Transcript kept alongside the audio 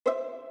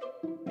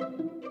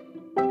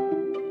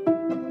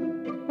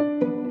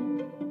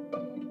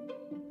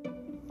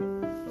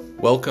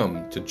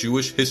Welcome to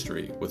Jewish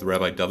History with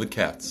Rabbi David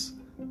Katz,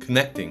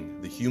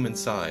 connecting the human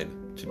side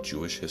to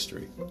Jewish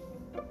history.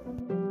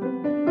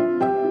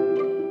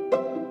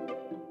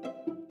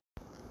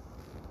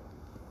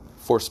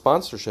 For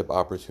sponsorship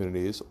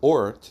opportunities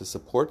or to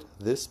support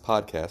this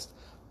podcast,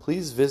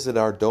 please visit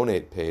our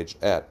donate page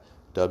at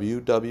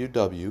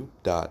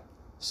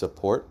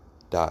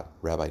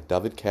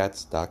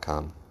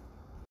www.support.rabbidavidkatz.com.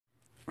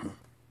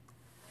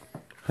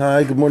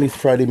 Hi, good morning. It's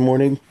Friday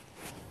morning.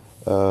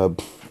 I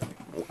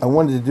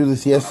wanted to do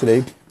this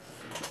yesterday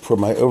for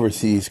my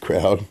overseas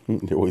crowd.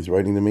 They're always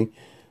writing to me,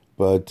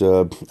 but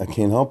I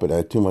can't help it. I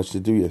had too much to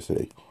do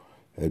yesterday.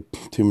 I had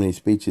too many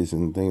speeches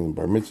and things and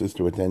bar mitzvahs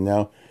to attend.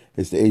 Now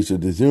it's the age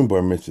of the Zoom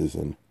bar mitzvahs,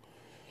 and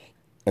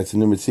that's a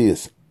new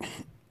Metzias.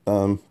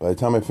 By the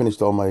time I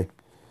finished all my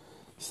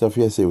stuff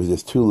yesterday, it was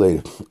just too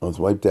late. I was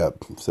wiped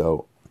out,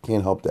 so I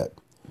can't help that.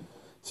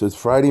 So it's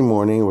Friday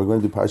morning. We're going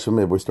to do Parsha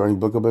Midbar. We're starting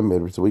Book of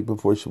Midbar. It's a week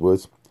before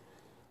Shavuos.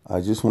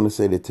 I just want to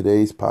say that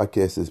today's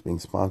podcast is being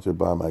sponsored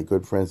by my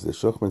good friends, the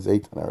Shuchmans,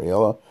 Eitan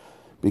Ariella,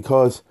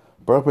 because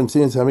Baruch Ben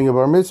Zion is having a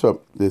bar mitzvah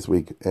this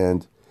week,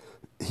 and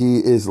he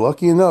is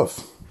lucky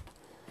enough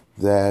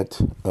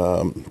that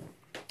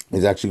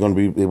he's actually going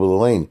to be able to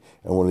lane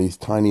in one of these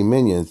tiny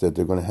minions that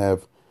they're going to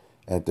have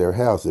at their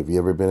house. If you've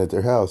ever been at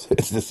their house,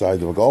 it's the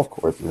size of a golf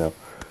course,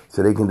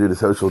 so they can do the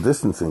social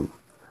distancing.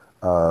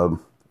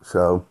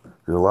 So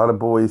there's a lot of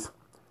boys,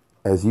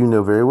 as you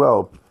know very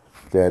well,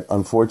 that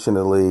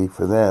unfortunately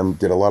for them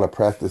did a lot of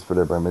practice for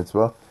their bar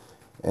mitzvah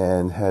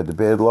and had the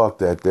bad luck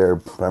that their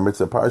bar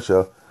mitzvah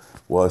parsha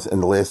was in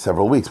the last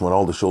several weeks when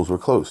all the shuls were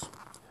closed.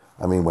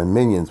 I mean, when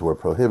minions were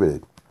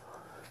prohibited.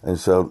 And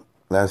so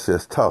that's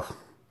just tough.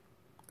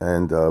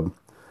 And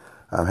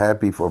I'm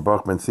happy for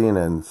Baruch Ben Zion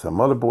and some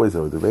other boys,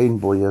 or the Raiden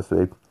boy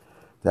yesterday,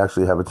 to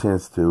actually have a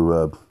chance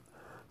to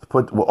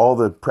put all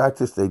the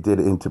practice they did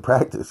into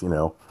practice,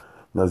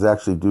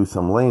 actually do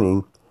some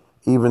laning,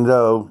 even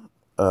though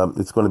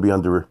it's going to be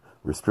under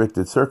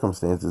restricted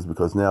circumstances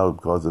because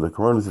of the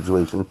corona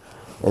situation,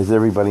 as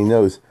everybody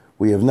knows,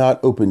 we have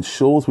not opened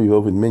shuls, we've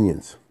opened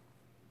minions.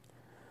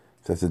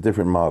 So that's a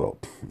different model,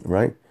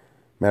 right?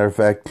 Matter of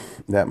fact,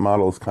 that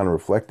model is kind of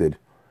reflected,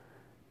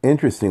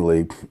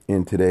 interestingly,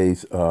 in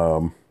today's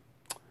parsha.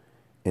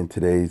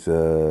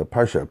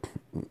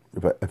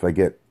 If I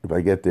get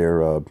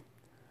there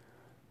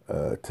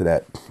to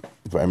that,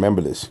 if I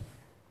remember this,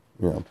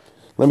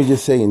 Let me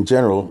just say in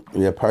general,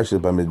 we have Parsha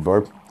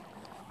Bamidbar.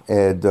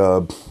 And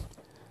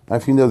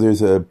if you know,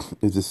 there's a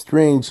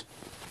strange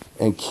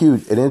and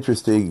cute and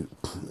interesting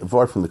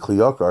vart from the Kli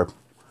Yakar.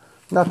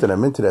 Not that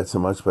I'm into that so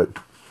much, but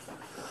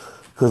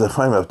because I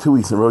find out 2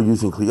 weeks in a row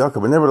using Kli Yakar.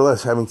 But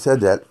nevertheless, having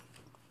said that,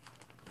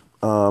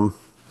 who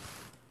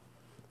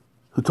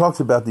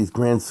talks about these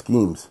grand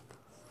schemes.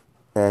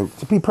 And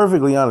to be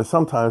perfectly honest,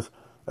 sometimes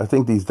I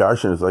think these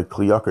darshaners like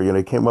Kli Yakar,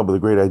 they came up with a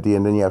great idea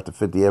and then you have to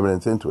fit the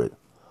evidence into it.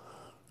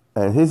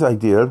 And his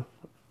idea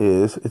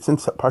is, it's in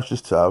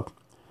Parshas Tzav,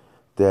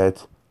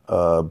 that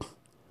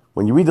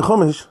when you read the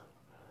Chumash,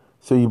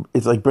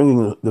 it's like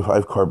bringing the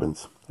 5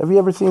 carbons. Have you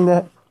ever seen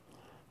that?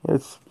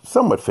 It's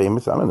somewhat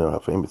famous. I don't know how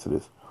famous it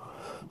is.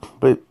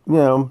 But,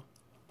 the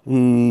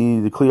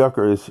Kli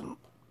Yakar is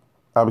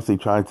obviously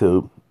trying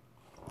to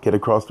get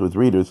across to his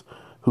readers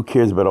who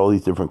cares about all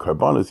these different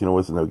carbonos,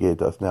 what's the Nogei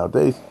dust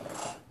nowadays,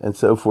 and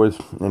so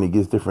forth. And he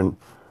gives different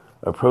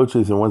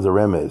approaches, and one's a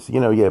remez.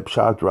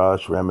 Pshat,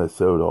 Rash, remez,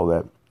 Sod, all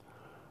that.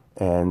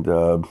 And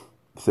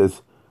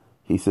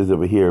he says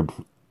over here,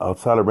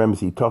 outside of remez,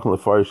 he talking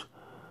Lefarish,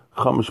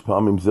 Chamish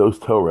Pamim, Zos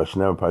Torah,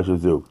 Shnever Parsha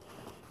Zu.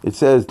 It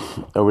says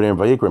over there in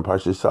Vayikra, in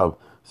Parsha Sav,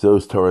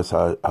 Zos Torah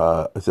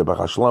Zebach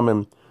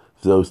HaShlamim,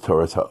 Zos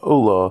Torah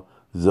HaOlah,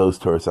 Zos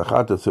Torah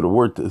HaChata. So the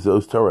word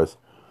Zos Torah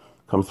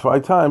comes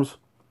 5 times,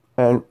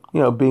 and,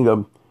 being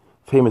a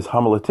famous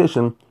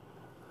homiletician,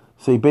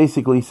 so he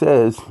basically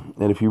says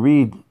that if you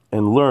read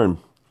and learn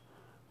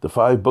the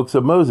 5 books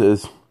of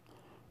Moses,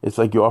 it's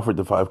like you offered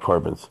the 5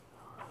 carbons.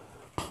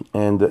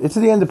 And it's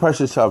at the end of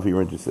Parshas Tzav if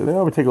you're interested.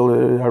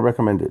 I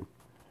recommend it.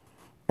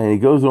 And he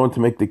goes on to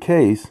make the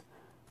case,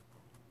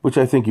 which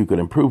I think you could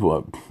improve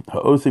on.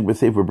 Ha'osik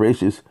b'sefer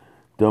Bereshis,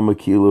 doma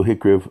kilu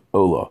hikriv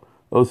ola.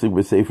 Osik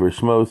b'sefer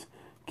Shmos,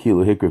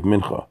 kilu hikriv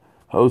mincha.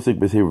 Ha'osik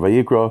b'sefer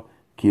Vayikra,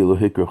 kilu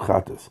hikriv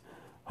chatas.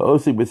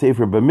 Ha'osik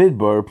b'sefer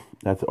Bamidbar,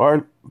 that's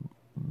our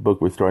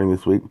book we're starting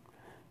this week,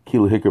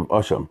 kilu hikriv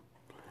asham.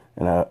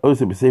 And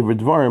ha'osik b'sefer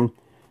Dvarim,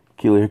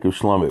 kilu hikriv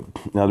shlamim.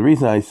 Now the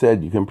reason I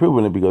said you can improve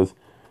on it because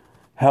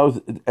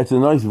it's a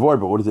nice word,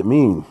 but what does it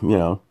mean?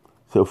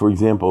 So for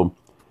example,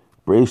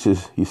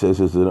 Bereshis, he says,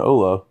 is an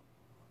ola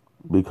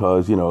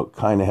because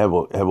kind of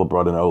Hevel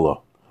brought an ola,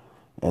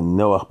 and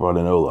Noach brought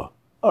an ola.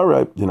 All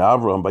right, then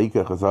Avram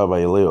Ba'ikach Chazav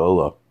Vayelei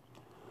ola.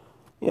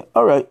 Yeah,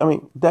 all right. I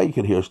mean that you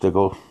could hear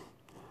shtickle.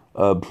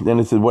 Then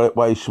it said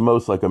why is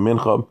Shemos like a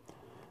mincha?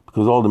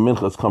 Because all the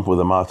minchas come with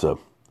a matzah.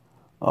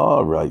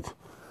 All right.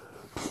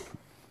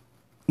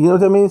 You know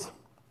what that means?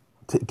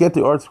 To get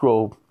the art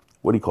scroll,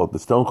 what do you call it? The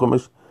stone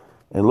chumash.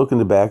 and look in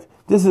the back.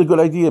 This is a good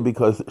idea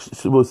because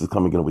Shavuos is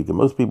coming in a week, and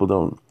most people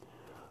don't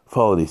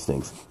follow these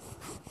things.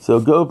 So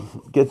go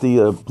get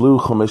the blue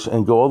chumash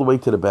and go all the way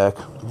to the back.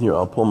 Here,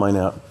 I'll pull mine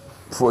out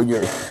for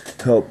your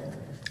help.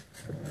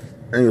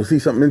 And you'll see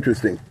something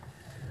interesting.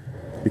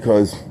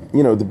 Because,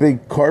 the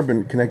big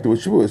carbon connected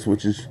with Shavuos,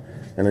 which is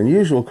an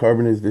unusual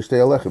carbon, is the Shtei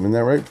Alechem. Isn't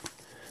that right?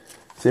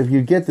 So if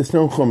you get the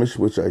Snow Chumash,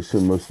 which I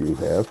assume most of you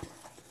have,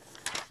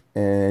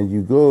 and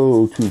you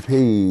go to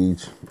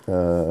page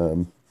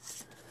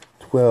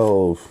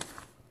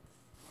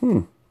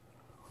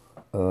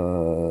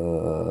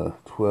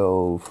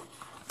 1294,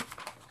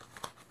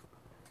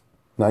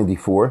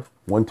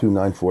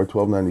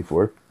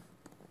 1294,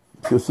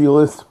 you'll see a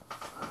list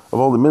of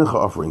all the mincha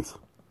offerings.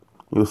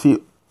 You'll see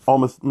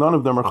almost none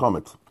of them are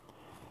chametz.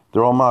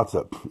 They're all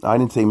matzah. I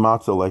didn't say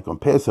matzah like on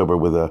Passover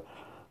with a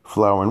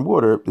flour and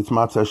water. It's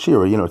matzah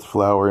shira. It's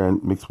flour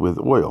and mixed with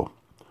oil.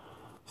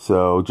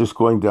 So just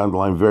going down the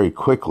line very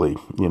quickly,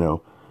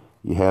 you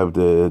have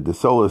the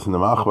solas and the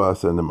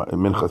machvas and the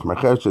minchas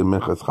marchesh and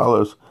minchas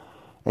chalos,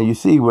 and you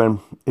see when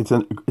it's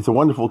a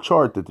wonderful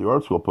chart that the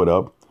arts will put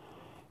up,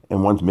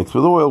 and one's mixed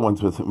with oil,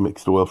 one's with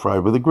mixed oil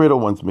fried with a griddle,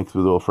 one's mixed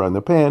with oil fried in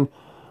the pan,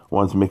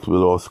 one's mixed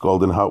with oil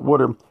scalded in hot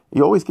water.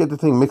 You always get the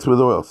thing mixed with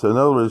oil. So in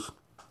other words,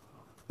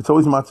 it's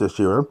always matzah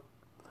shira,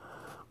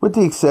 with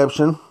the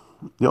exception,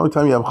 the only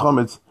time you have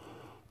chametz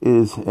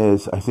is,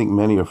 as I think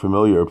many are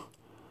familiar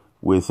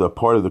with,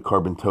 part of the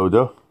carbon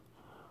toda,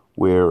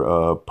 where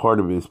part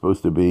of it is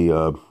supposed to be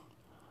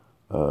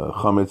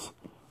chametz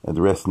and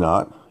the rest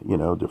not.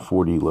 The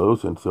 40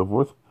 loaves and so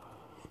forth.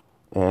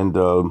 And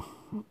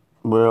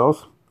where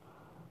else?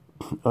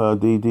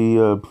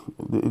 The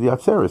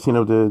atzeres,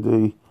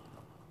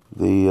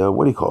 the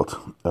what do you call it?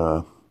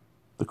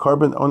 The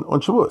carbon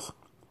on Shavuos,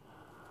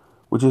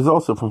 which is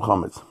also from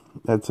chametz.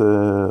 That's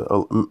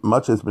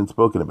much has been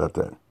spoken about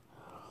that.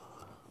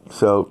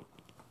 So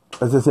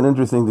that's an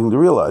interesting thing to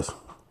realize.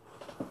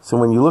 So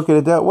when you look at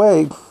it that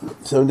way,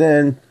 so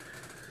then,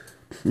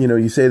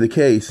 you say the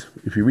case,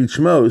 if you read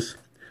Shmos,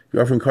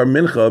 you're offering carbon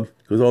mincha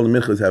because all the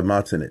minchas have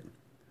matzah in it.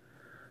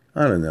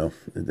 I don't know.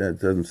 That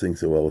doesn't sing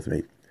so well with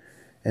me.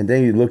 And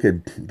then you look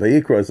at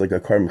Vayikra as like a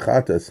carbon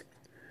chatas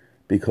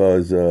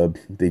because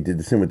they did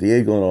the same with the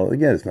egel and all.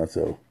 Again, it's not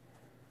so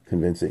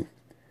convincing.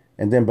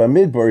 And then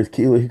Bamidbar is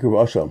Ki'ila Hikr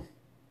Asham.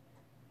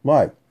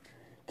 Why?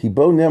 Ki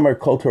bo nemar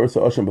kol Torah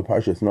Asham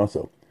b'Parshas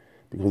Naso.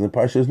 Because in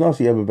Parshas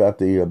Naso you have about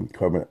the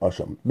carbon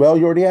Asham. Well,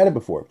 you already had it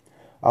before.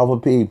 Alpha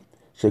P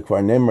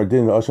Shekvar Nemar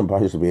Din Asham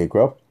Parshas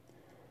Vayikra.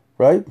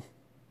 Right?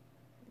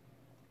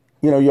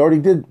 You already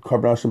did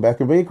carbon Asham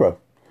back in Vayikra.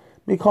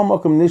 Mikol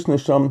Makam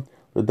Nishna Sham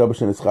the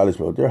Dabashin is Chalish.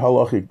 There are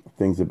halachic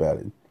things about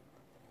it.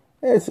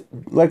 It's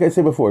like I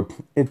said before,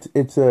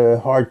 it's a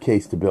hard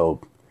case to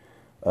build.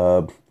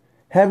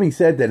 Having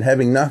said that,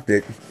 having knocked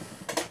it,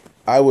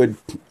 I would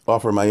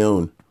offer my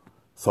own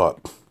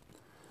thought.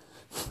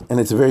 And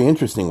it's a very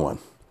interesting one.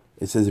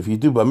 It says if you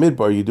do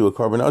Bamidbar, you do a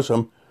carbon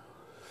asham.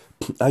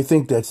 I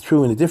think that's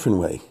true in a different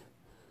way.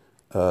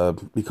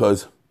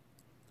 Because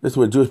that's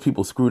where Jewish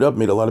people screwed up,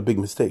 made a lot of big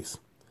mistakes.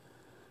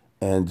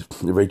 And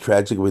they're very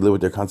tragic. We live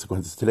with their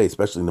consequences today,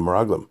 especially in the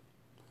Meraglim.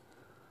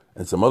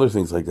 And some other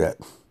things like that.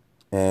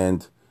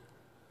 And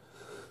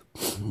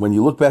when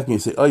you look back and you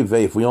say, oy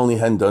vey, if we only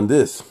hadn't done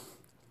this,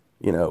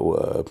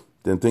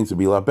 then things would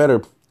be a lot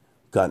better.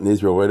 Got in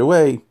Israel right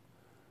away.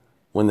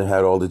 When they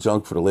had all the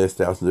junk for the last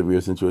thousands of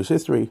years in Jewish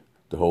history,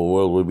 the whole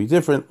world would be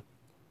different.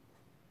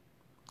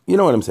 You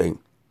know what I'm saying?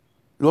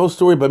 The whole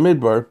story by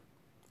Midbar,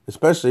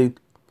 especially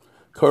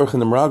Korach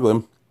and the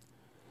Meraglim,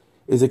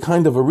 is a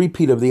kind of a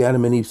repeat of the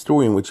Adam and Eve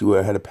story in which you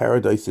had a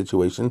paradise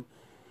situation,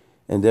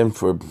 and then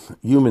for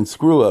human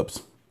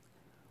screw-ups,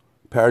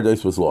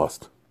 paradise was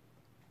lost.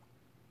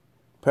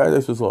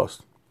 Paradise was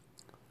lost.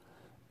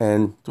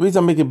 And the reason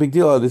I'm making a big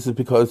deal out of this is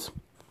because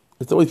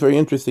it's always very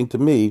interesting to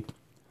me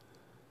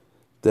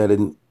that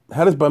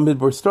how does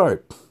Bamidbar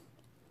start?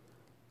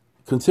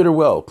 Consider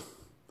well,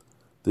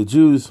 the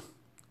Jews,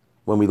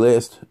 when we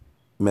last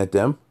met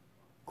them,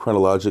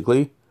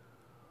 chronologically,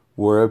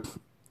 were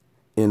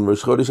in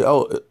Rosh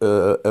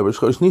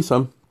Chodesh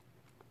Nisan,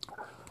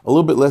 a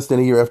little bit less than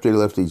a year after they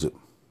left Egypt.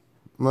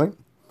 Right?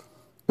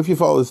 If you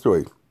follow the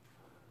story.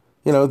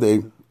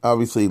 They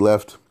obviously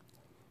left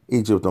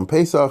Egypt on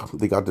Pesach,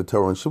 they got the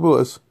Torah on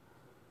Shavuos,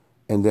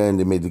 and then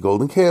they made the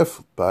golden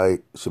calf by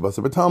Shabbat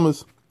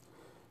B'Talmuz,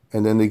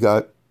 and then they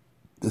got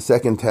the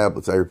second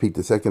tablets, I repeat,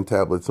 the second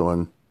tablets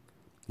on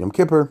Yom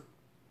Kippur,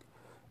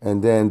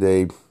 and then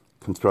they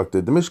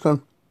constructed the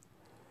Mishkan,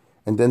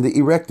 and then they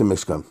erect the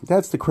Mishkan.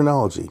 That's the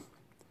chronology.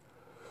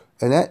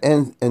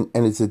 And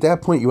it's at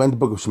that point you end the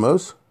book of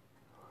Shemos,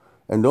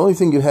 and the only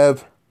thing you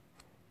have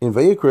in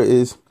Vayikra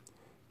is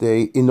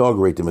they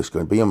inaugurate the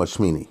Mishkan, B'Yom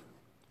HaShmini.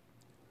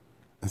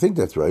 I think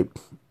that's right.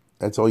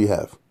 That's all you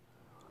have.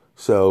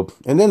 So,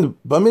 and then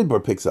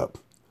Bamidbar picks up.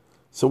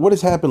 So what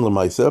has happened,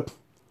 Lamaisa?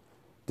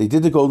 They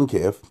did the golden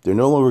calf. They're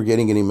no longer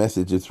getting any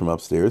messages from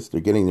upstairs.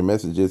 They're getting their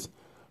messages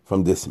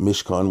from this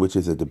Mishkan, which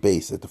is at the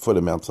base, at the foot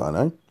of Mount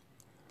Sinai.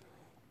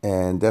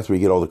 And that's where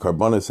you get all the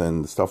carbonas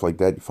and stuff like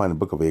that. You find the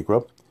book of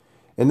Vayikra.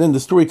 And then the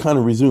story kind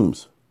of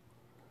resumes.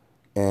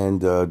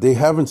 And they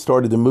haven't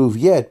started to move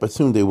yet, but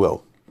soon they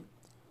will.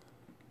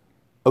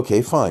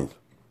 Okay, fine.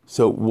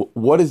 So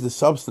what is the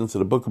substance of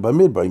the book of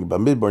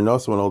Bamidbar,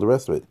 Naso, and all the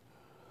rest of it?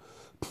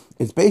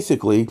 It's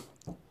basically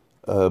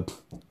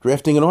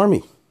drafting an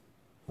army.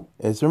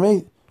 It's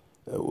amazing.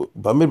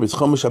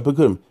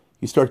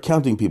 You start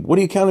counting people. What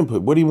are you counting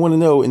people? What do you want to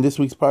know in this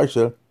week's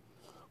Parsha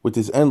with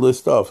this endless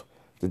stuff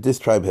that this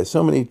tribe has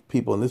so many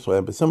people in this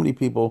tribe, but so many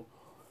people?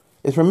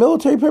 It's for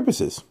military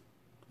purposes,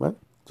 right?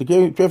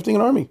 To drafting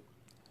an army.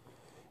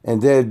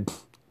 And then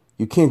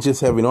you can't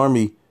just have an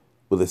army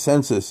with a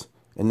census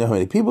and know how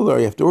many people there are.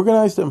 You have to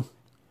organize them.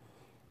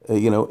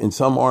 In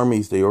some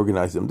armies, they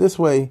organize them this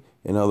way.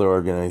 In other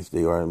organized,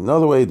 they are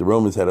another way. The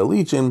Romans had a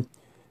legion.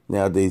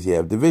 Nowadays, you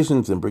have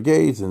divisions and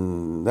brigades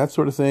and that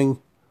sort of thing.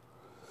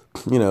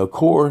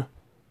 Corps.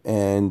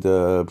 And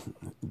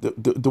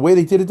the way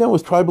they did it then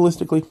was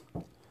tribalistically.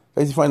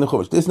 As you find the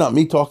Chumash. This is not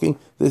me talking.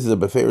 This is a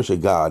Beferish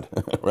of God,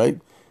 right?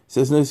 It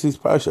says in this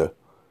Parsha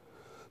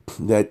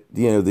that,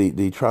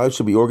 the tribes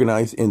should be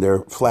organized in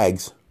their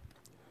flags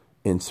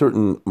in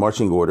certain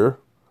marching order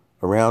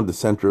around the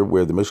center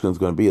where the Mishkan is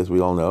going to be, as we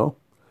all know.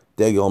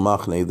 Degel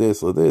Machne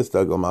this, or this,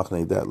 Degel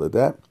Machne that, or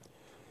that.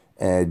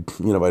 And,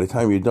 by the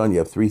time you're done, you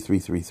have 3, 3,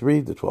 3, 3.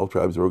 The 12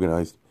 tribes are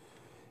organized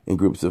in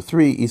groups of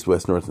 3, east,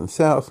 west, north, and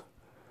south.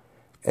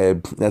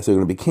 And that's where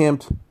they're going to be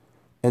camped.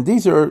 And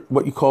these are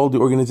what you call the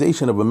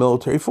organization of a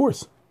military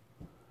force,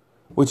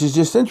 which is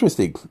just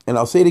interesting. And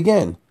I'll say it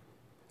again.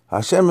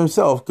 Hashem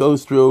himself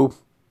goes through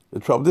the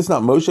trouble. This is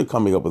not Moshe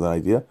coming up with an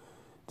idea.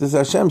 This is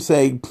Hashem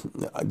saying,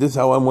 this is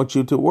how I want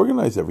you to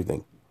organize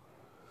everything.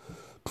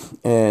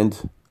 And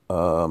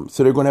so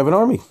they're going to have an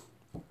army.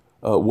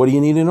 What do you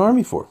need an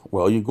army for?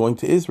 Well, you're going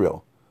to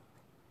Israel.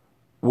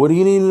 What do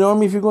you need an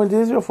army if you're going to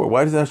Israel for?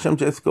 Why doesn't Hashem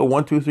just go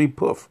 1, 2, 3,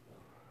 poof?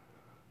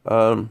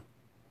 Why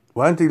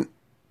don't they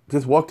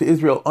just walk to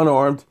Israel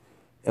unarmed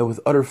and with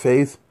utter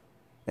faith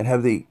and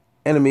have the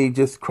enemy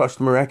just crushed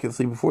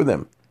miraculously before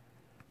them?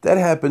 That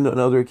happened on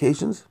other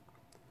occasions.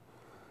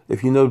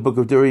 If you know the book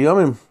of Deri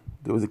Yomim,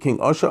 there was a king,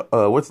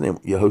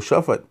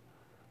 Yehoshaphat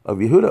of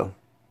Yehuda.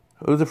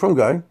 He was a from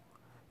guy.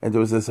 And there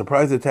was a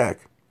surprise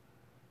attack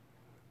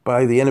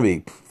by the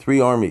enemy, 3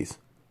 armies,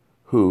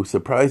 who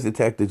surprise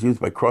attacked the Jews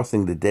by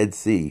crossing the Dead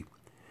Sea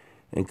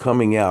and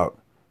coming out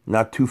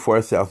not too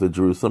far south of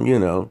Jerusalem.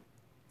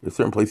 There's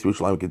certain places in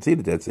Jerusalem you can see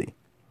the Dead Sea.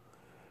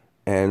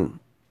 And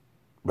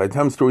by the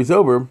time the story's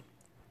over,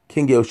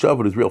 King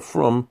Yehoshaphat is real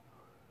from.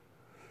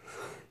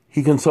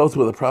 He consults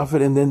with a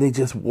prophet, and then they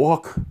just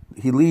walk.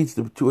 He leads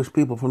the Jewish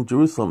people from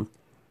Jerusalem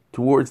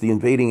towards the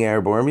invading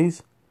Arab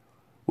armies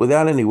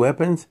without any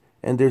weapons,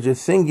 and they're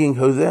just singing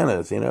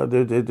hosannas.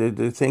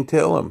 They're saying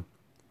Tehillim.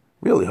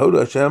 Really, Hodu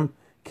Hashem,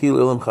 Ki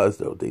L'Olam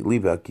Chazdo. They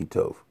leave out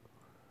Kitov.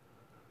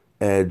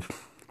 And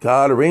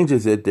God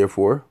arranges it,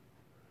 therefore,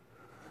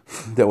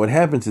 that what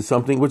happens is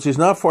something which is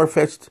not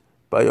far-fetched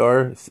by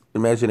our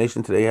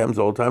imagination today, happens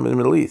all the time in the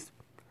Middle East,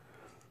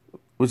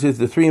 which is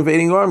the 3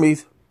 invading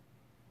armies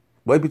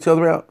wipe each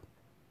other out.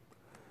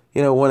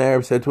 One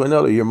Arab said to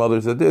another, your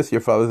mother said this,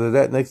 your father said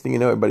that. Next thing you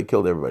know, everybody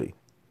killed everybody.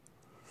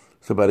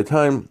 So by the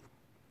time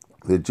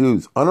the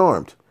Jews,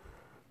 unarmed,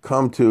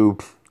 come to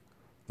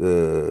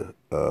the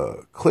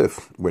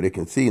cliff where they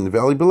can see in the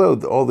valley below,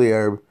 all the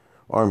Arab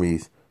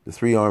armies, the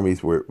 3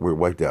 armies were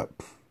wiped out.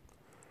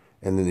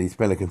 And then they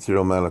spent a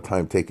considerable amount of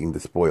time taking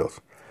the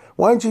spoils.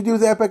 Why didn't you do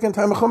that back in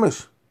time of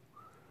Chumash?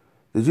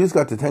 The Jews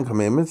got the 10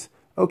 Commandments.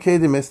 Okay,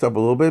 they messed up a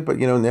little bit, but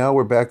now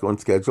we're back on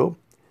schedule.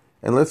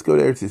 And let's go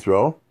to Eretz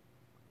Yisrael.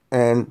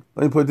 And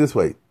let me put it this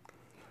way.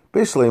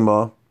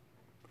 Bishlema,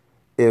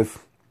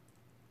 if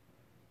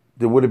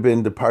there would have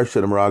been the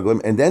Parshat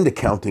Meraglim and then the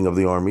counting of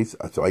the armies,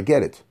 so I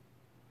get it.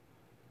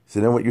 So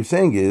then what you're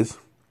saying is,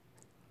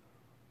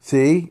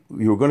 see,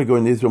 you were going to go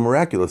into Israel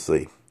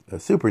miraculously,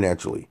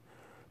 supernaturally.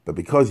 But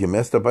because you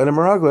messed up by the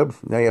Meraglim,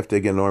 now you have to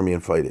get an army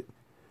and fight it.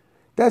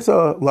 That's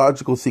a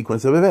logical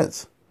sequence of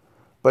events.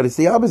 But it's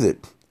the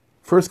opposite.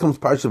 First comes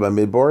Parsha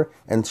Bamidbar,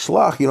 and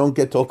Shlach you don't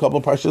get till a couple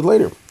of Parshas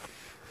later.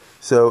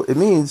 So it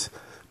means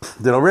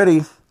that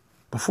already,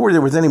 before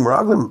there was any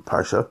Meraglim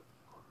Parsha,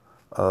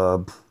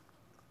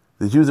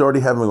 the Jews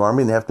already have an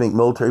army and they have to make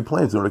military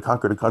plans in order to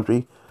conquer the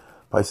country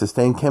by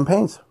sustained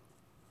campaigns.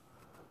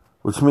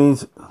 Which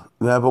means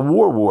you have a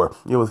war,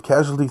 with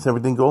casualties and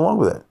everything go along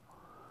with it.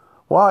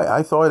 Why?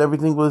 I thought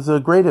everything was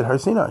great at Har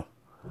Sinai.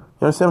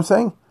 You understand what I'm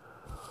saying?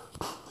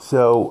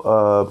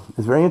 So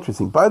it's very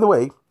interesting. By the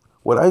way,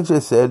 what I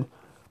just said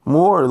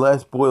more or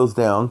less boils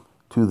down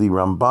to the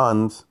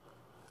Ramban's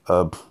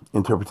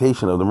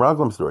interpretation of the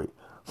Meraglim story.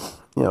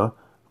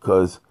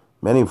 Because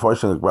many,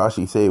 unfortunately, like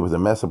Rashi, say it was a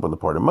mess up on the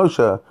part of Moshe,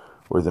 or it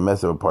was a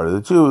mess up on the part of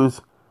the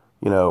Jews.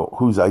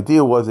 Whose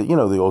idea was it?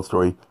 The old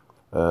story.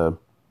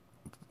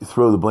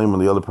 Throw the blame on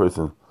the other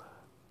person.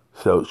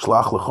 So,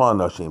 Shlach L'cha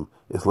Nashim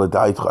is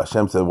L'daitcha.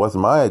 Hashem said, it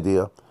wasn't my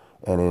idea.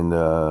 And in,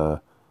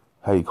 how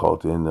you call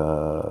it? In,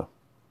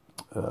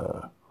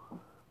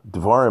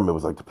 Devarim, it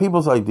was like the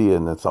people's idea,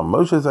 and then some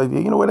Moshe's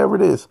idea, whatever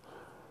it is.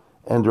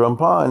 And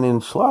Ramban in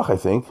Shlach, I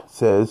think,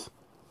 says,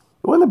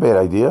 it wasn't a bad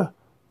idea.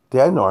 They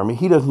had an army.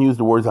 He doesn't use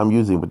the words I'm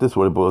using, but this is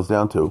what it boils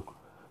down to.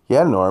 You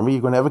had an army,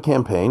 you're going to have a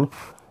campaign.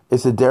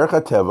 It's a derech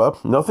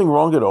hateva, nothing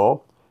wrong at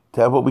all,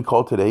 to have what we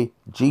call today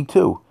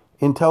G2,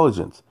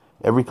 intelligence.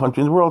 Every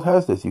country in the world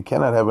has this. You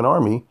cannot have an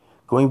army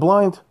going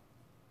blind.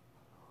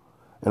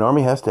 An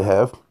army has to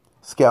have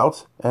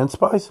scouts and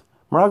spies.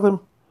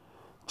 Meraglim,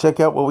 check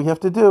out what we have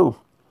to do.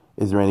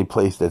 Is there any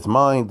place that's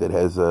mined, that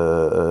has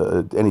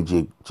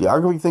any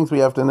geography things we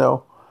have to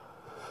know?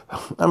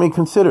 I mean,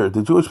 consider,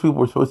 the Jewish people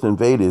were supposed to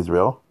invade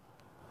Israel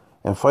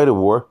and fight a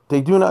war. They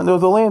do not know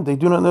the land. They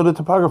do not know the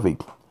topography.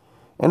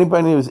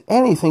 Anybody knows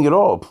anything at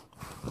all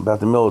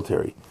about the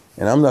military,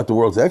 and I'm not the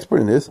world's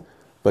expert in this,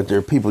 but there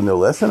are people who know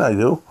less than I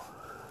do.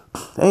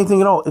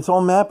 Anything at all. It's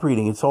all map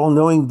reading. It's all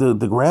knowing the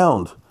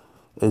ground.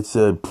 It's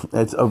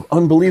of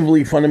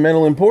unbelievably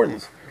fundamental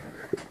importance.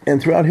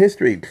 And throughout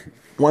history,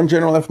 one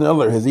general after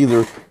another has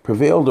either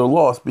prevailed or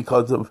lost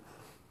because of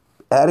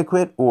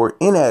adequate or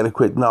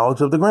inadequate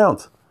knowledge of the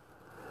ground.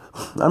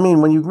 I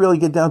mean, when you really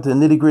get down to the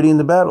nitty-gritty in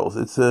the battles,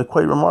 it's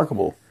quite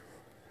remarkable.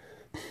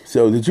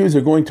 So the Jews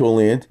are going to a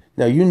land.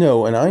 Now, you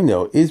know, and I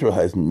know, Israel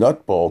has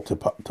nutball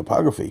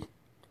topography.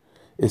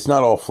 It's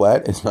not all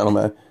flat. It's not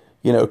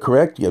all,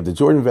 correct. You have the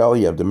Jordan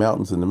Valley. You have the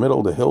mountains in the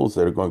middle, the hills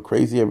that are going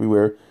crazy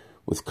everywhere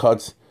with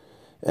cuts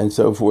and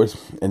so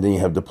forth. And then you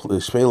have the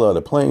Shvela,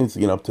 the plains,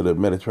 up to the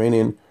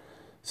Mediterranean.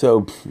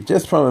 So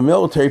just from a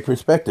military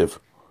perspective,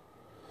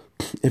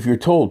 if you're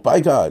told,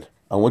 by God,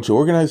 I want you to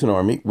organize an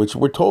army, which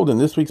we're told in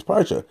this week's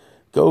Parsha,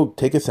 go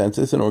take a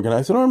census and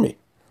organize an army.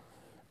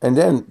 And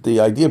then the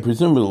idea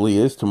presumably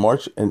is to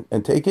march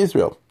and take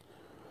Israel.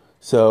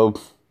 So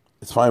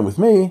it's fine with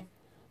me.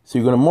 So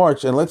you're going to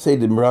march, and let's say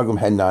the Meraglim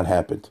had not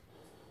happened.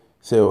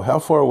 So how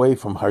far away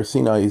from Har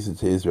Sinai is it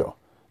to Israel?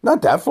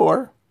 Not that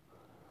far,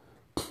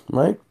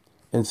 right?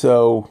 And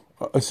so,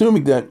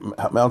 assuming that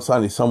Mount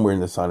Sinai is somewhere in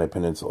the Sinai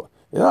Peninsula,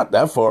 it's not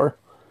that far.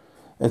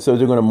 And so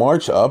they're going to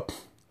march up,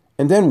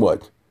 and then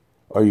what?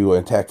 Are you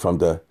going to attack from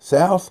the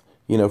south,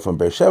 from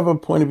Beersheba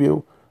point of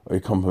view? Or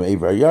you come from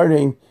Avar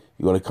Yarden?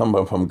 You're going to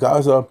come from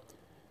Gaza?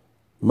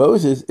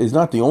 Moses is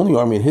not the only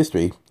army in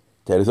history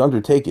that is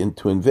undertaken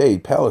to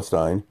invade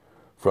Palestine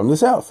from the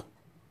south.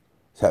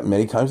 It's happened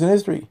many times in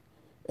history.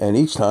 And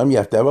each time you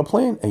have to have a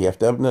plan, and you have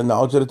to have the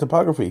knowledge of the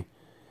topography.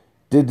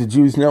 Did the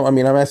Jews know? I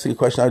mean, I'm asking a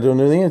question I don't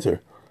know the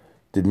answer.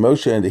 Did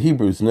Moshe and the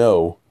Hebrews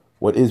know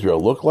what Israel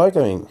looked like?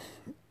 I mean,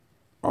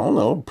 I don't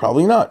know.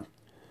 Probably not.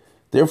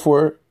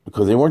 Therefore,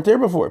 because they weren't there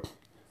before.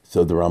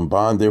 So the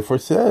Ramban therefore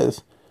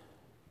says,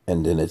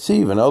 and then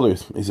Netziv and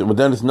others, he said, well,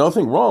 then there's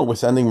nothing wrong with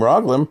sending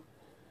Meraglim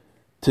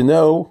to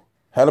know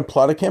how to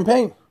plot a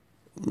campaign.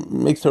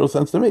 Makes total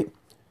sense to me.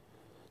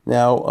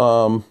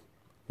 Now,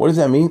 what does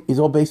that mean? It's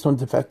all based on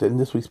the fact that in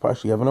this week's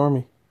Parsha you have an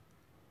army.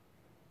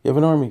 You have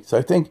an army. So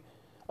I think,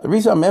 the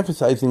reason I'm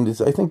emphasizing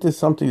this, I think this is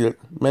something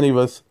that many of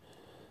us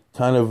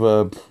kind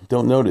of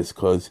don't notice,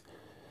 because,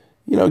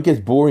 it gets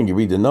boring. You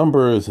read the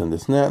numbers and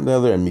this and that and the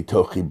other, and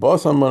mitochi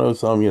basam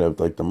manosam,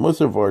 like the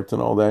Musar arts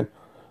and all that,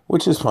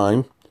 which is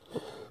fine.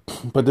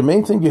 But the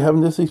main thing you have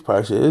in this week's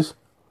Parsha is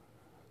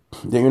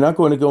that you're not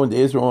going to go into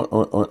Israel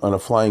on a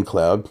flying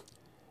cloud,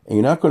 and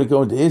you're not going to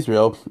go into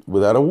Israel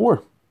without a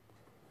war.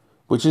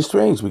 Which is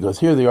strange, because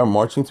here they are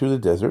marching through the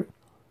desert,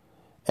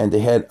 and they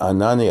had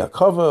Anani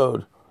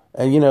Akavod,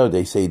 and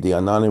they say the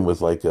Ananim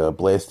was like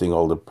blasting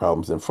all the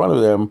problems in front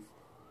of them.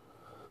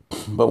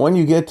 But when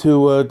you get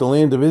to the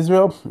land of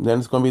Israel, then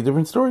it's going to be a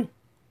different story.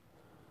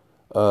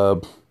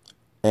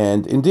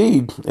 And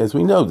indeed, as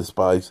we know, the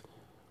spies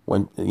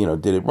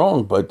did it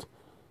wrong, but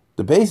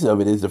the basis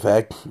of it is the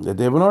fact that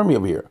they have an army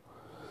over here.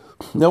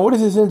 Now, what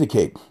does this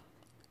indicate?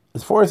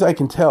 As far as I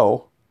can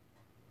tell,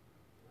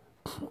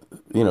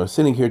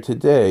 sitting here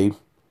today,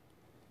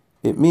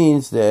 it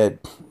means that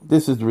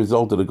this is the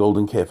result of the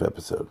Golden Calf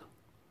episode.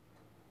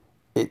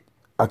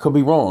 I could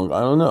be wrong,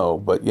 I don't know,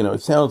 but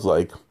it sounds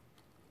like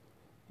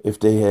if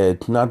they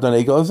had not done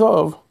Egel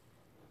Azov,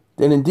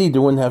 then indeed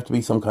there wouldn't have to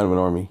be some kind of an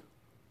army.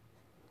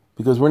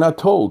 Because we're not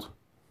told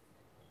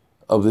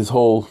of this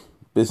whole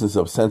business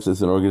of census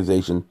and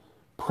organization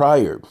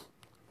prior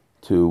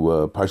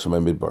to Parsha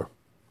Bamidbar.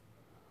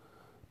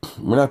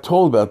 We're not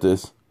told about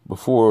this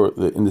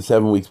in the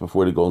 7 weeks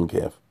before the Golden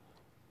Calf,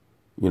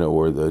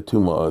 or the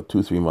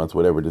 3 months,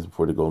 whatever it is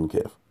before the Golden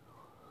Calf.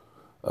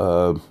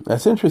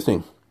 That's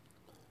interesting.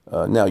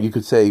 Now you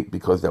could say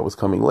because that was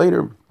coming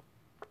later.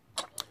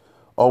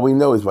 All we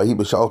know is Vahi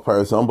b'shalach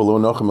parasam below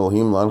Nochem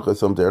Elohim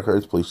lanchasam derech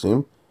eretz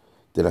plishtim,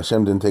 that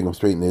Hashem didn't take them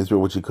straight in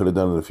Israel, which He could have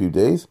done in a few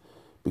days,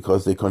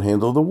 because they couldn't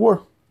handle the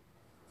war.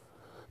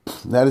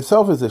 That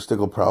itself is a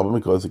shtickle problem,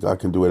 because God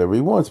can do whatever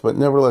He wants, but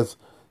nevertheless,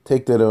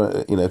 take that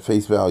at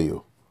face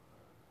value.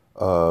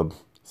 So,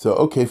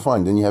 okay,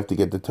 fine, then you have to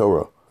get the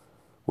Torah,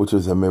 which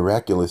was a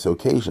miraculous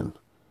occasion.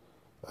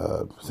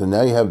 So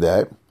now you have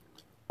that,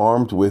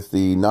 armed with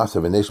the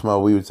Nasav and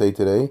Ishmael, we would say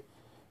today,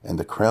 and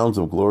the crowns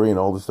of glory and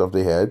all the stuff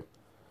they had.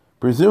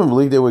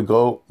 presumably they would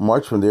go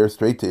march from there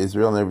straight to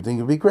Israel and everything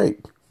would be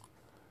great.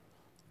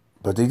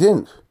 But they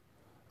didn't.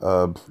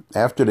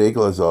 After the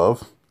Egel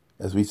Azov,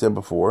 as we said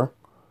before,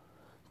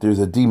 there's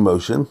a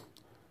demotion.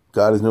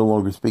 God is no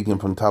longer speaking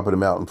from the top of the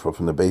mountain,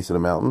 from the base of the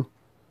mountain,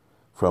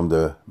 from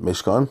the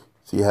Mishkan.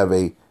 So you have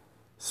a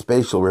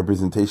spatial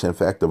representation, in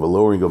fact, of a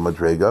lowering of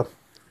Madrega.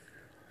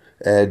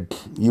 And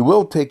you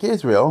will take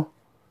Israel,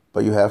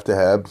 but you have to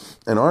have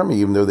an army,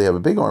 even though they have a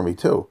big army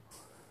too.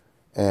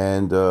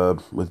 And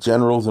with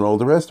generals and all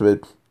the rest of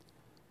it.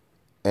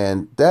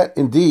 And that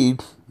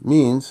indeed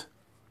means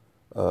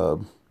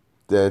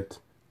that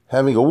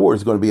having a war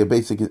is going to be a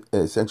basic,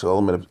 essential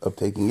element of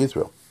taking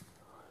Israel.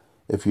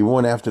 If you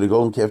want after the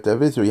golden calf to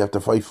have Israel, you have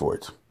to fight for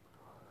it.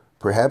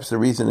 Perhaps the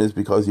reason is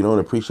because you don't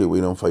appreciate what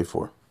you don't fight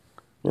for.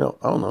 I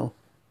don't know.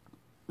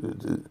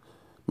 It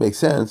makes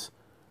sense.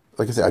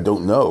 Like I said, I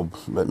don't know,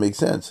 but it makes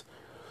sense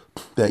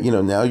that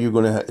now you're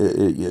going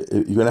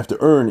to have to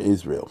earn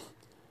Israel,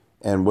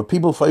 and what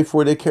people fight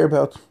for, they care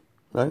about.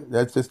 Right?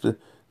 That's just the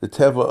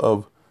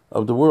teva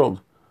of the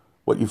world.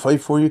 What you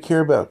fight for, you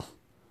care about.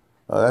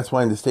 That's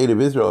why in the state of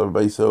Israel,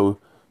 everybody's so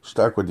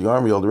stuck with the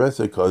army, all the rest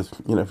of it, because,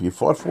 if you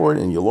fought for it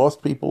and you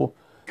lost people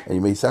and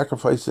you made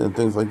sacrifices and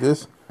things like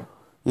this,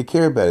 you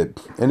care about it.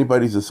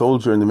 Anybody who's a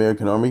soldier in the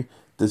American army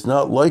does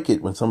not like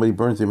it when somebody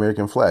burns the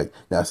American flag.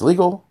 Now, it's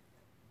legal.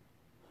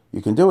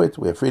 You can do it.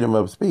 We have freedom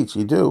of speech.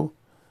 You do.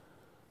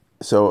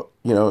 So,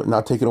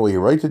 not taking away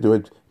your right to do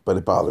it, but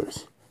it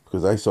bothers.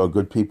 Because I saw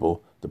good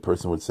people, the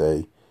person would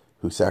say,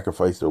 who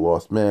sacrificed their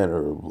lost men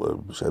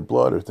or shed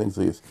blood or things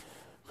like this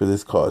for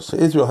this cause. So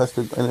Israel has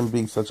to end up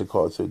being such a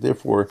cause. So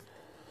therefore,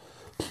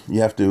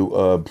 you have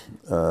to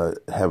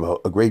have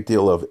a great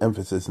deal of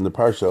emphasis in the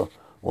Parsha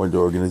on the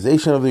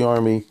organization of the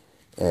army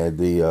and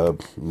the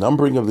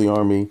numbering of the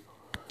army.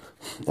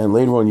 And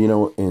later on,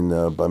 in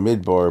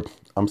Bamidbar,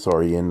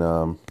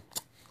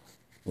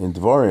 in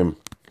Devarim,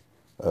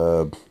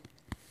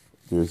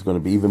 there's going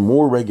to be even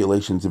more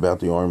regulations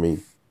about the army,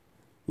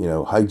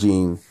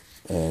 hygiene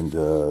and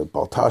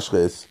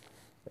baltashres,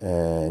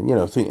 and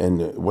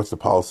and what's the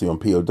policy on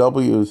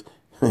POWs,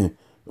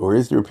 or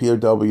is there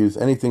POWs?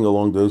 Anything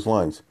along those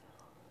lines.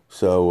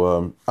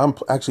 So I'm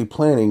actually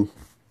planning,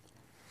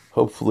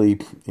 hopefully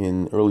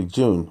in early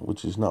June,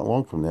 which is not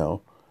long from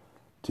now,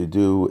 to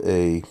do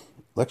a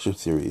lecture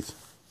series,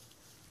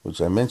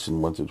 which I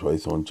mentioned once or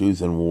twice, on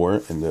Jews and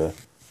war. And the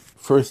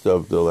first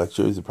of the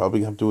lectures will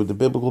probably have to do with the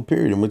biblical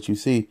period in which you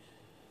see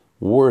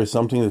war is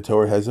something the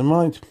Torah has in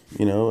mind.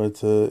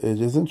 It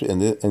is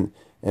interesting,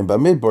 and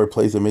Bamidbar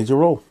plays a major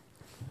role.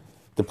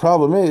 The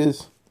problem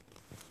is,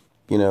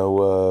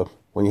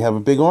 when you have a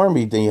big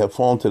army, then you have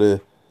fallen to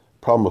the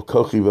problem of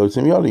kochi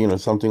votzim yada,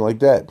 something like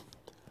that.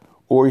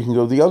 Or you can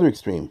go the other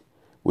extreme,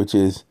 which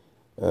is,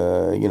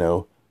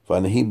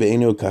 v'anahi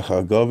be'enu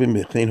kachagavim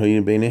b'chein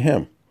hoyin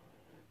b'neihem.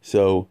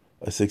 So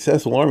a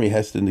successful army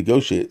has to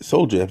negotiate.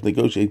 Soldiers have to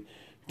negotiate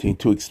between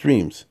two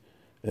extremes.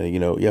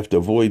 You have to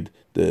avoid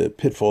the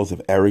pitfalls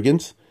of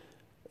arrogance,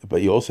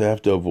 but you also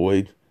have to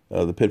avoid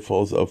the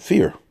pitfalls of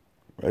fear,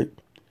 right?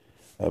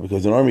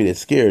 Because an army that's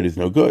scared is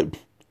no good.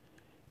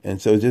 And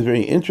so it's just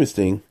very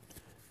interesting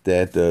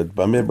that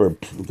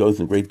Bamidbar goes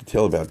in great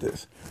detail about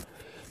this.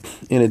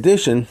 In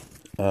addition,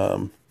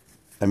 I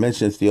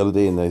mentioned this the other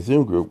day in the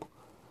Zoom group.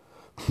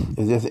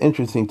 It's just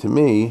interesting to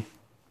me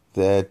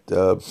that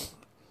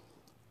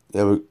they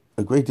have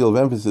a great deal of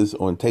emphasis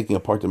on taking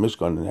apart the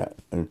Mishkan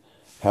and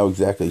how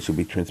exactly it should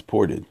be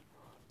transported.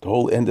 The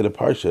whole end of the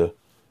Parsha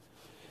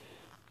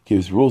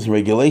gives rules and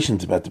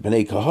regulations about the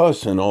Bnei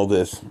Kahos and all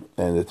this,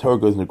 and the Torah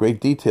goes into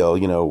great detail,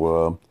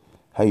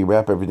 how you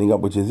wrap everything up,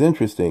 which is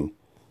interesting,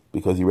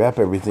 because you wrap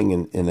everything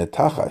in a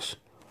tachash,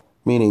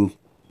 meaning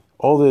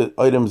all the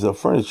items of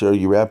furniture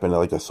you wrap in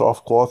like a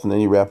soft cloth, and then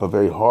you wrap a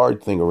very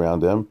hard thing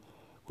around them,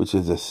 which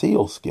is a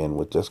seal skin,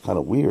 which is kind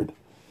of weird.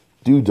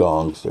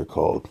 Dudongs, they're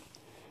called.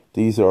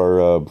 These are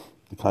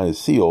the kind of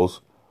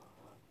seals,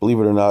 believe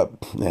it or not,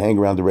 they hang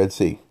around the Red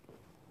Sea.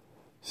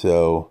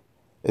 So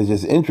it's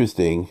just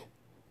interesting.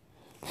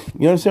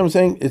 You understand what I'm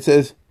saying? It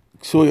says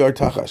Ksui Ar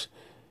Tachash.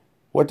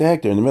 What the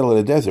heck? They're in the middle of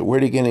the desert. Where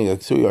are they getting a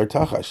Ksui Ar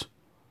Tachash?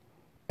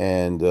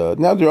 And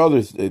now there are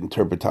others that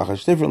interpret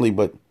Tachash differently,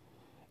 but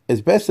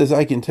as best as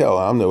I can tell,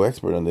 I'm no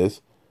expert on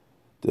this.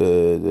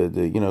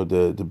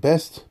 The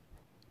best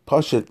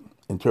Pashat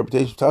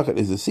interpretation of Tachat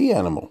is a sea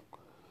animal.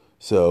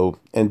 So,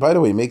 and by the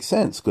way, it makes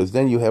sense, because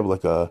then you have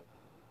like a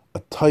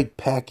tight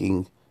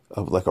packing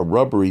of like a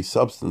rubbery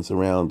substance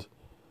around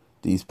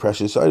these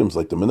precious items,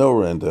 like the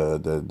menorah and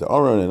the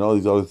aron and all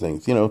these other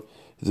things.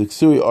 It's a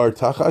Ksui Ar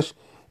Tachash,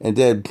 and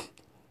then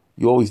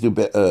you always do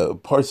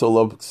parcel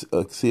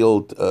of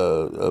sealed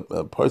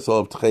parcel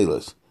of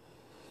tchelas.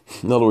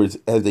 In other words,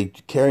 as they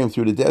carry him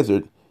through the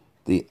desert,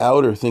 the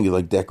outer thing is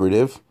like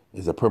decorative,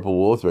 is a purple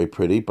wool, it's very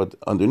pretty, but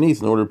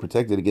underneath, in order to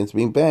protect it against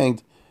being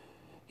banged,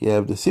 you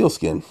have the seal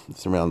skin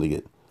surrounding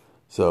it.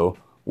 So,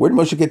 where did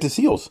Moshe get the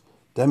seals?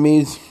 That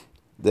means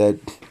that,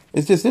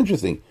 it's just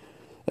interesting.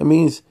 That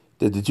means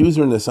that the Jews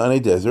are in the Sinai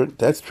Desert,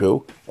 that's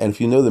true, and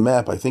if you know the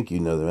map, I think you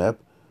know the map,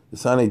 the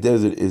Sinai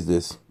Desert is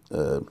this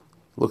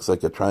Looks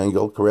like a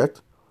triangle,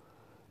 correct?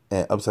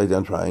 An upside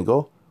down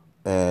triangle,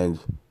 and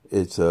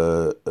it's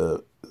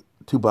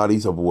two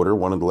bodies of water,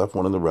 one on the left,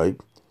 one on the right.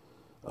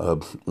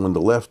 On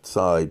the left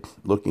side,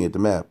 looking at the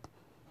map,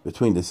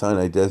 between the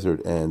Sinai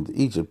Desert and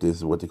Egypt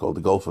is what they call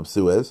the Gulf of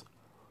Suez.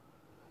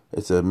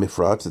 It's a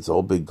mifratz, it's a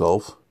whole big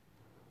gulf.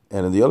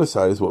 And on the other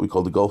side is what we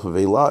call the Gulf of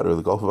Eilat, or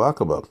the Gulf of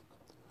Aqaba.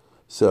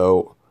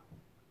 So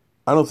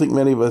I don't think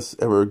many of us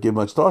ever give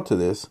much thought to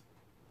this.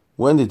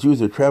 When the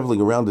Jews are traveling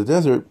around the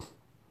desert,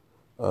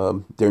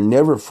 they're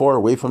never far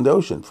away from the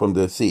ocean, from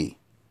the sea.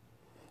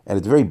 And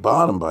at the very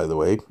bottom, by the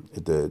way,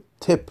 at the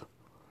tip,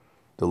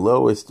 the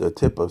lowest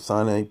tip of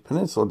Sinai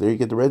Peninsula, there you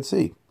get the Red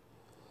Sea.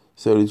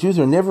 So the Jews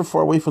are never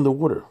far away from the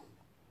water.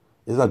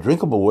 It's not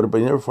drinkable water, but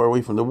they're never far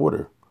away from the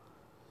water.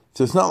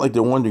 So it's not like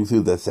they're wandering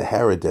through the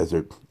Sahara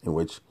Desert, in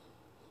which,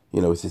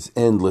 it's this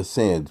endless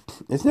sand.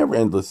 It's never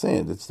endless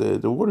sand. It's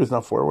the water's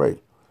not far away.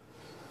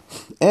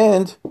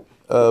 And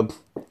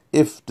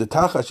if the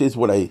Tachash is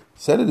what I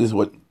said it is,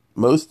 what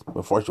most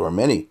Mefarshim, or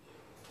many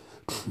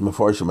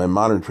Mefarshim and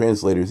modern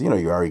translators,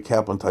 your Ari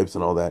Kaplan types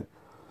and all that,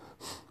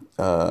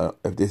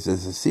 if this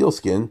is a seal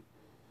skin,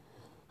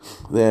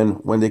 then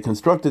when they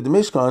constructed the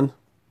Mishkan,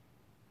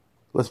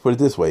 let's put it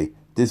this way,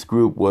 this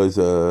group was,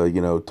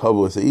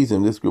 Tavos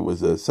Eizim, this group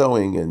was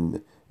sewing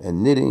and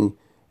knitting,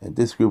 and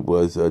this group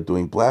was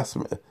doing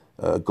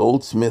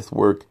goldsmith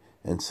work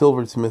and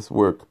silversmith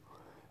work,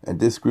 and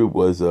this group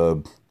was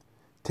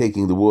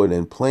taking the wood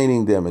and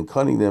planing them and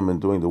cutting them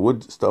and doing the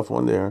wood stuff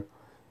on there,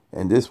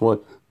 and this one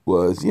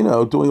was,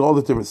 doing all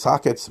the different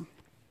sockets,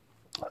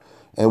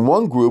 and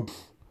one group,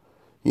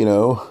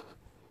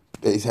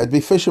 they had to be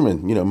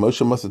fishermen.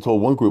 Moshe must have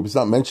told one group, it's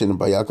not mentioned in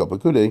Bayakal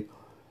Pekudei,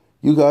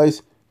 you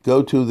guys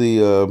go to the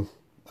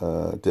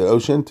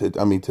ocean, to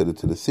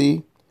the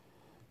sea.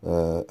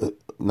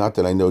 Not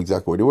that I know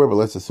exactly where they were, but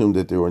let's assume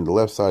that they were on the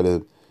left side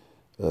of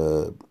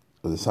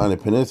the Sinai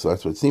Peninsula.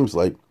 That's what it seems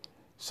like.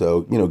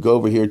 So, go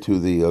over here to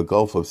the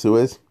Gulf of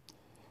Suez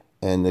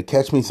and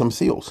catch me some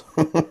seals,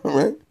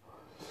 right?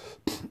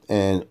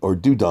 Or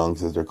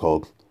dugongs, as they're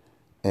called,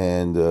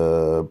 and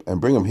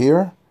bring them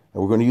here,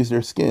 and we're going to use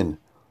their skin.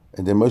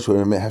 And then Moshe would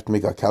have to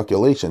make a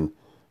calculation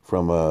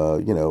from a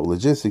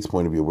logistics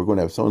point of view. We're going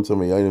to have so and so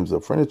many items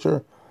of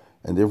furniture,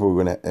 and therefore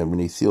we're going to have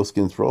many seal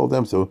skins for all of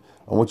them. So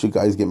I want you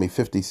guys to get me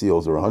 50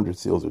 seals or 100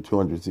 seals or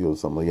 200 seals,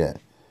 something like that.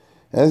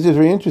 And it's just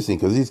very interesting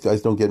because these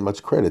guys don't get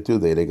much credit, do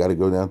they? They got to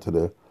go down to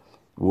the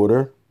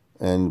water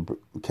and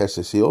catch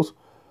the seals.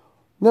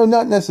 No,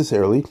 not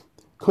necessarily.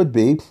 Could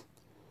be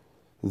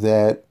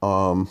that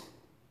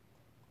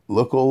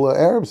local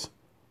Arabs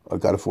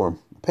got it for them.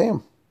 Pay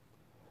them.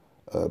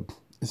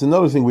 It's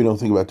another thing we don't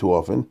think about too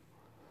often,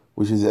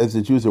 which is as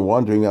the Jews are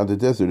wandering out the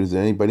desert, is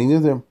there anybody near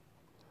them?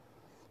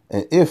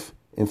 And if,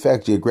 in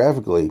fact,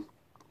 geographically, you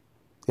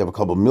have a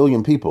couple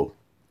million people,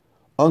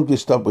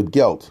 ungished up with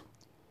gelt,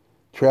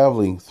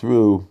 traveling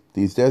through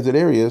these desert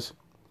areas,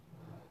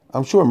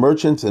 I'm sure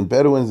merchants and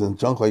Bedouins and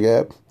junk like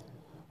that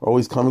are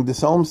always coming to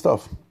sell them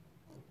stuff.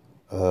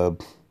 It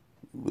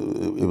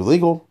was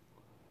legal.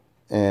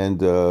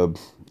 And,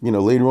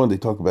 later on they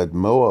talk about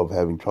Moab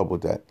having trouble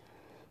with that,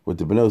 with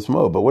the Benos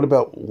Moab. But what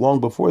about long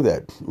before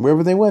that?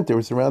 Wherever they went, they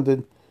were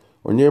surrounded,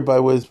 or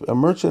nearby was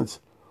merchants.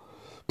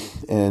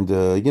 And,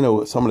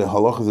 some of the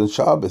halachas and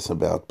Shabbos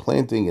about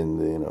planting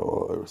and,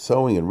 or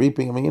sowing and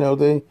reaping.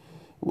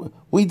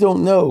 We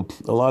don't know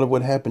a lot of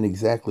what happened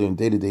exactly in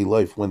day-to-day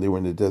life when they were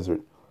in the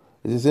desert.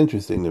 It is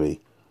interesting to me.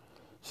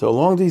 So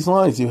along these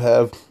lines, you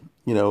have,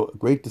 a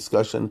great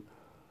discussion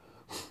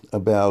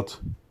about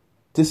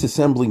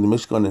disassembling the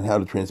Mishkan and how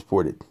to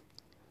transport it.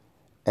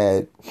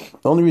 And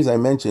the only reason I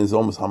mention is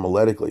almost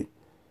homiletically.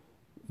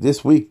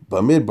 This week,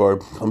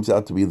 Bamidbar comes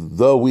out to be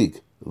the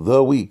week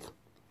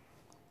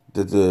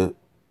that the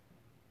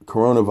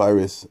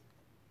coronavirus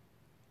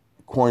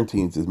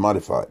quarantines is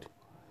modified.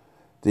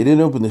 They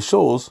didn't open the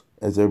shoals,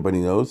 as everybody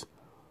knows,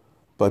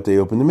 but they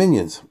opened the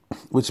minions,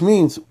 which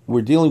means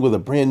we're dealing with a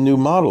brand new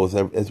model,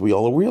 as we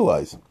all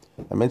realize.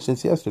 I mentioned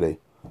this yesterday.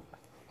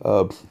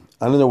 I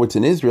don't know what's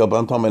in Israel, but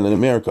I'm talking about in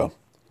America.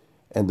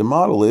 And the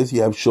model is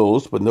you have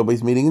shuls, but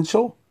nobody's meeting in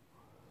shul.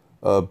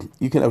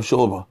 You can have a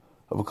shul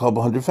of a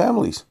couple hundred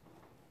families.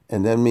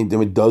 And that means there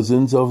are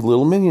dozens of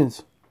little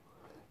minions.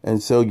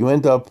 And so you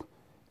end up,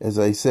 as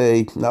I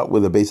say, not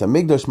with a Beis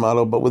HaMikdash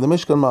model, but with a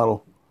Mishkan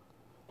model.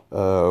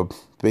 Beis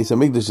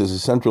HaMikdash is a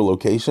central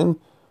location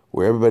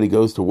where everybody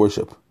goes to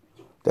worship.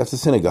 That's a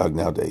synagogue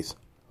nowadays.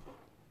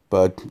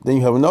 But then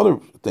you have another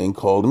thing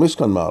called the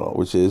Mishkan model,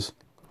 which is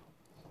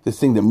this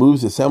thing that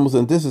moves, assembles,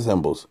 and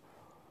disassembles.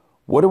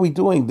 What are we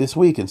doing this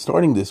week and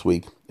starting this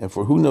week, and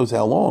for who knows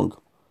how long,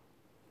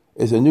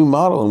 is a new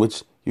model in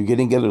which you're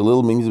getting together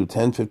little meetings of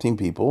 10, 15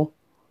 people,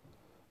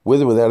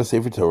 with or without a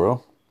Sefer Torah.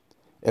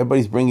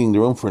 Everybody's bringing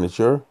their own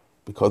furniture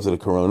because of the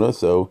corona,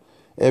 so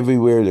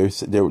everywhere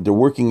they're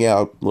working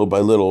out little by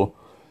little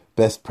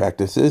best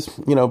practices,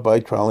 by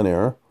trial and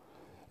error.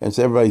 And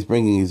so everybody's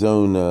bringing his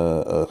own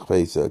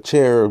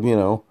chair, and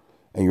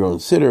your own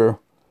sitter.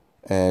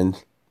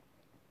 And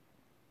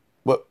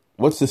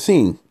what's the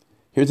scene?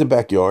 Here's a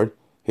backyard.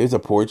 here's a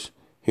porch,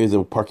 here's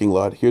a parking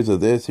lot, here's a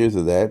this, here's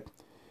a that.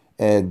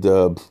 And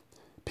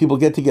people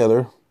get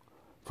together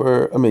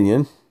for a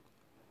minyan,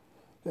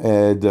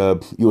 and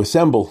you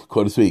assemble,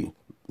 quote to speak.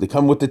 They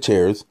come with the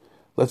chairs.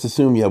 Let's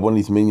assume you have one of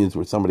these minyans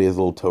where somebody has a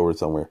little Torah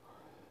somewhere.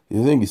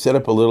 You set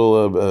up a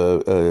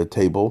little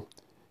table,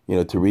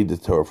 to read the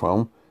Torah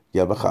from. You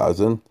have a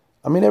chazan.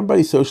 I mean,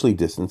 everybody's socially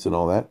distanced and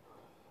all that.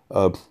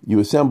 You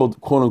assembled,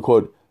 quote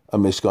unquote, a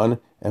mishkan,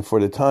 and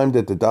for the time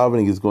that the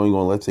davening is going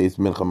on, let's say it's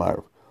mincha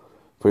ma'ariv,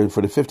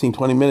 for the 15,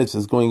 20 minutes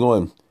it's going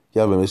on,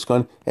 you have a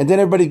mishkan, and then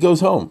everybody goes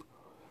home.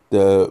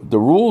 The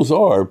rules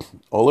are,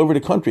 all over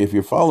the country, if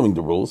you're following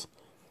the rules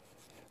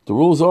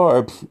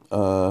are,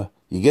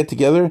 you get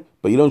together,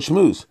 but you don't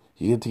schmooze.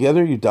 You get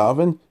together, you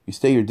daven, you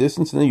stay your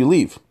distance, and then you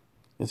leave.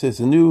 It's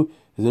a new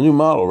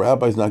model.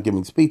 Rabbis not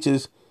giving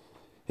speeches,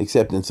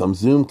 except in some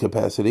Zoom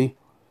capacity,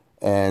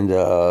 and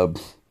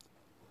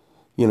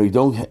you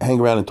don't hang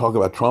around and talk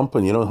about Trump,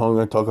 and you don't hang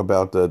around and talk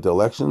about the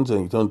elections,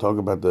 and you don't talk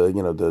about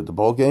the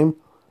ball game.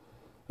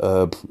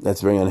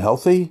 That's very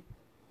unhealthy.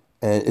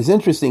 And it's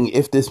interesting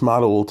if this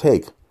model will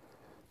take,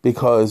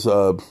 because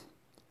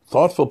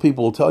thoughtful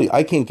people will tell you,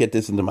 I can't get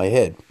this into my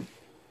head,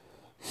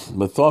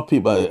 but thought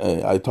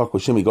people, I talked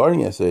with Shimmy Garden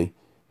yesterday.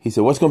 He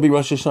said, what's going to be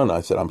Rosh Hashanah?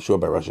 I said, I'm sure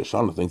by Rosh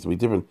Hashanah things will be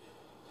different.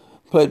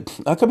 But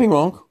I could be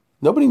wrong.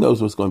 Nobody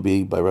knows what's going to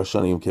be by Rosh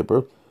Hashanah Yom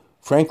Kippur.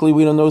 Frankly,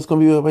 we don't know what's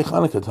going to be by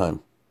Hanukkah time.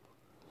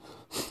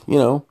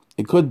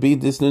 It could be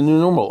this the new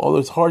normal. Although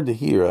it's hard to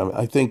hear.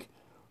 I think,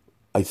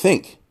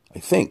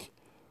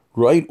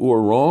 right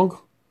or wrong,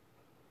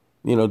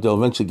 they'll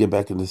eventually get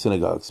back into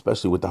synagogue,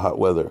 especially with the hot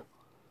weather.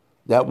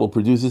 That will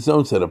produce its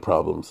own set of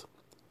problems.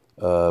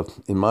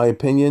 In my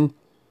opinion,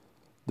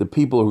 the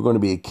people who are going to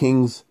be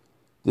kings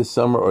this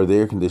summer are the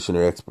air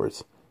conditioner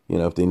experts.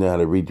 If they know how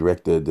to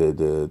redirect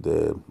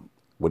the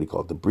what do you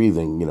call it, the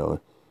breathing,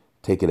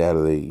 take it out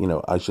of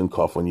the, I shouldn't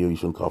cough on you, you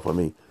shouldn't cough on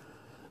me.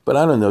 But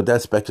I don't know,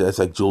 that's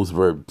like Jules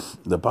Verne.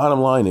 The bottom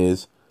line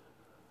is,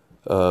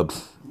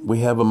 we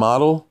have a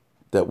model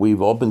that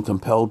we've all been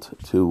compelled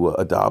to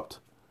adopt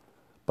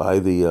by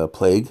the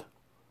plague.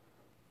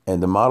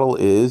 And the model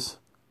is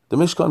the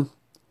Mishkan,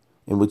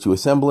 in which you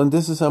assemble and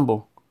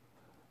disassemble.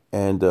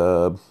 And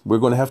we're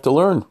going to have to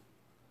learn.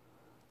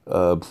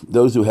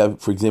 Those who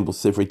have, for example,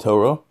 Sifrei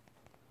Torah,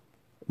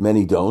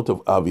 many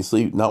don't,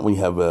 obviously, not when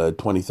you have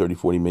 20, 30,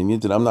 40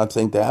 minions, and I'm not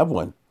saying to have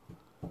one.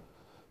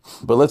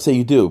 But let's say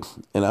you do.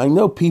 And I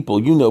know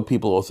people,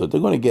 people also,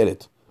 they're going to get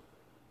it.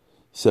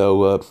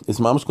 So is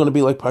Mama's going to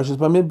be like Parshas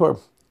Bamidbar?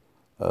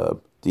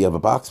 Do you have a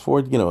box for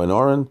it, an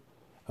aron?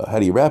 How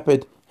do you wrap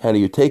it? How do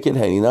you take it?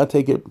 How do you not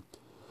take it?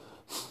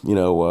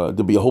 There'll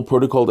be a whole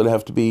protocol that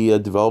have to be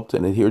developed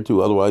and adhered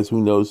to. Otherwise,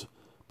 who knows?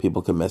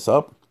 People can mess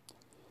up.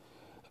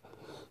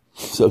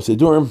 So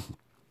Sidurim,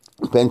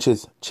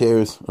 benches,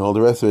 chairs, and all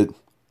the rest of it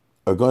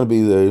are going to be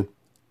the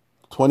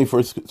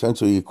 21st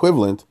century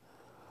equivalent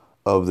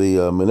of the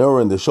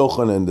menorah and the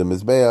shulchan and the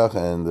mizbeach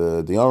and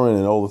the aron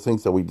and all the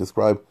things that we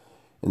describe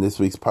in this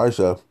week's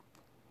parsha.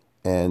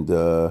 And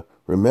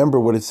remember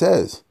what it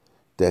says,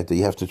 that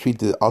you have to treat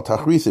the al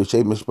tachrisa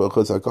shei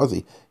mishpachos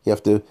hakazi. You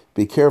have to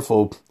be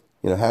careful,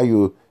 how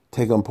you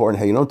take them apart and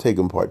how you don't take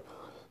them apart.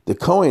 The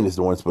Kohen is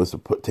the one supposed to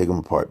take them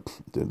apart.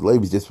 The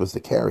Levi is just supposed to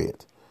carry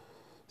it.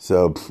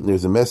 So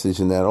there's a message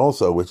in that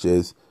also, which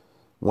is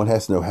one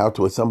has to know how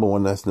to assemble,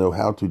 one has to know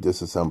how to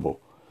disassemble.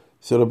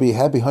 So it'll be a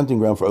happy hunting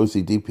ground for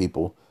OCD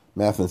people,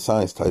 math and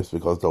science types,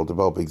 because they'll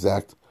develop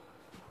exact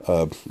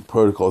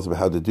protocols about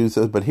how to do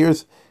so. But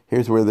here's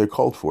where they're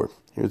called for.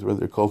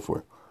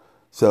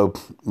 So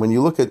when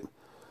you look at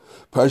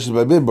Parshas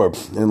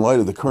Bamidbar, in light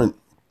of the current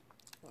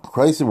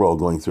crisis we're all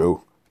going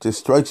through, it just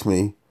strikes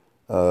me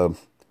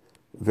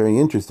very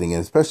interesting,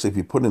 and especially if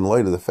you put in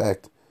light of the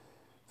fact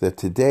that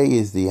today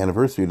is the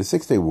anniversary of the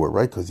Six-Day War,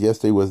 right? Because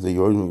yesterday was the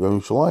Yom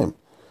Shalayim,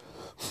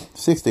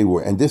 Six-Day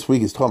War, and this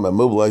week is talking about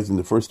mobilizing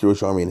the first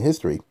Jewish army in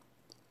history,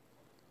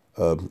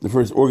 the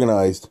first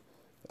organized,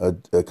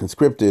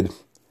 conscripted,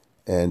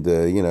 and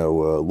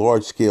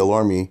large-scale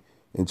army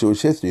in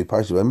Jewish history.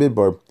 Parshas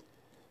Bamidbar,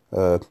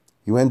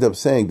 you end up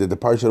saying that the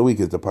Parsha of the week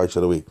is the Parsha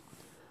of the week.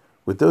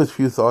 With those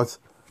few thoughts,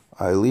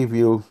 I leave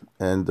you,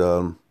 and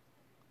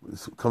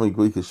coming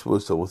week is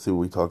Shavuos, so we'll see what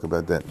we talk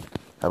about then.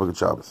 Have a good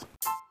Shabbos.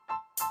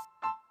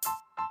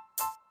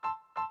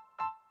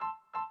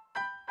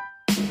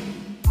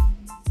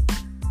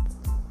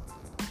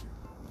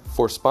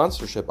 For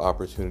sponsorship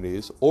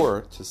opportunities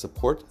or to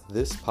support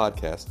this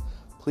podcast,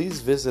 please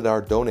visit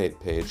our donate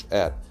page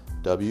at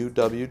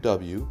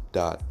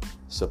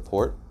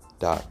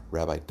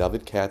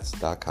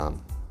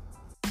www.support.rabbidavidkatz.com.